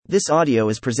This audio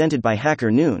is presented by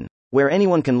Hacker Noon, where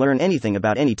anyone can learn anything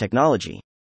about any technology.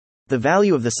 The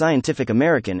value of the Scientific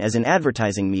American as an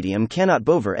advertising medium cannot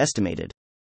be overestimated.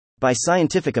 By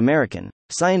Scientific American,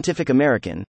 Scientific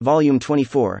American, Volume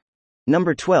 24,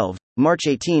 Number 12, March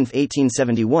 18,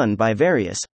 1871 by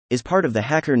Various, is part of the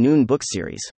Hacker Noon book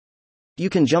series. You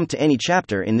can jump to any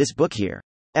chapter in this book here.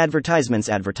 Advertisements.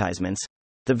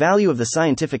 The value of the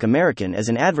Scientific American as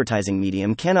an advertising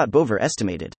medium cannot be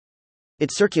overestimated.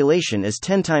 Its circulation is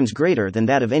 10 times greater than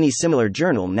that of any similar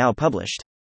journal now published.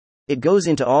 It goes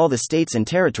into all the states and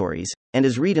territories, and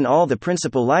is read in all the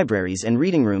principal libraries and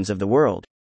reading rooms of the world.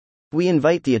 We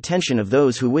invite the attention of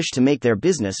those who wish to make their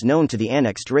business known to the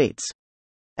annexed rates.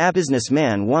 A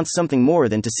businessman wants something more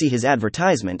than to see his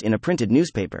advertisement in a printed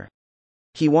newspaper.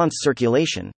 He wants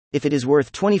circulation. If it is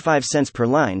worth 25 cents per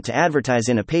line to advertise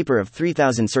in a paper of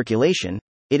 3,000 circulation,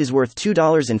 it is worth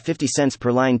 $2.50 per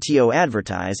line to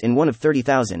advertise in one of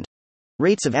 30,000.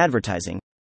 Rates of advertising.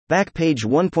 Back page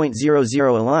 1.00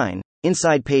 a line,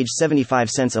 inside page 75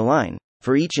 cents a line,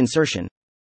 for each insertion.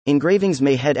 Engravings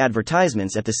may head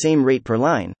advertisements at the same rate per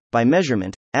line, by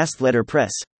measurement, asked Letter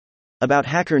Press. About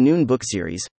Hacker Noon book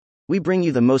series, we bring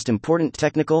you the most important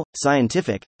technical,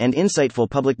 scientific, and insightful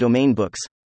public domain books.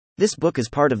 This book is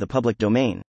part of the public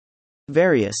domain.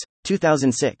 Various,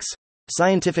 2006.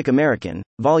 Scientific American,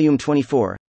 Volume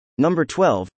 24, Number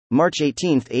 12, March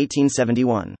 18,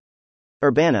 1871.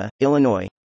 Urbana, Illinois.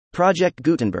 Project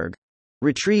Gutenberg.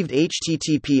 Retrieved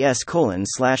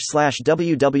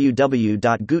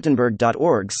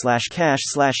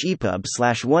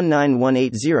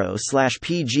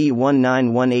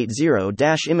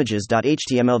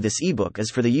This ebook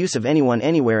is for the use of anyone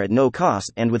anywhere at no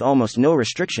cost and with almost no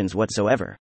restrictions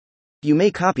whatsoever. You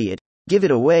may copy it, give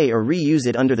it away or reuse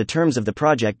it under the terms of the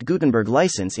Project Gutenberg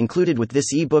license included with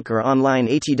this ebook or online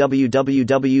at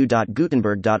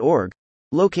www.gutenberg.org,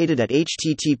 located at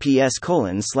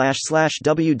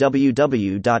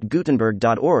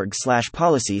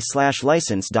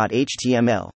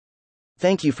https://www.gutenberg.org/policy/license.html.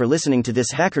 Thank you for listening to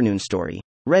this HackerNoon story,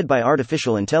 read by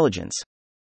Artificial Intelligence.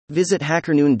 Visit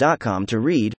hackernoon.com to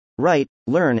read, write,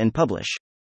 learn and publish.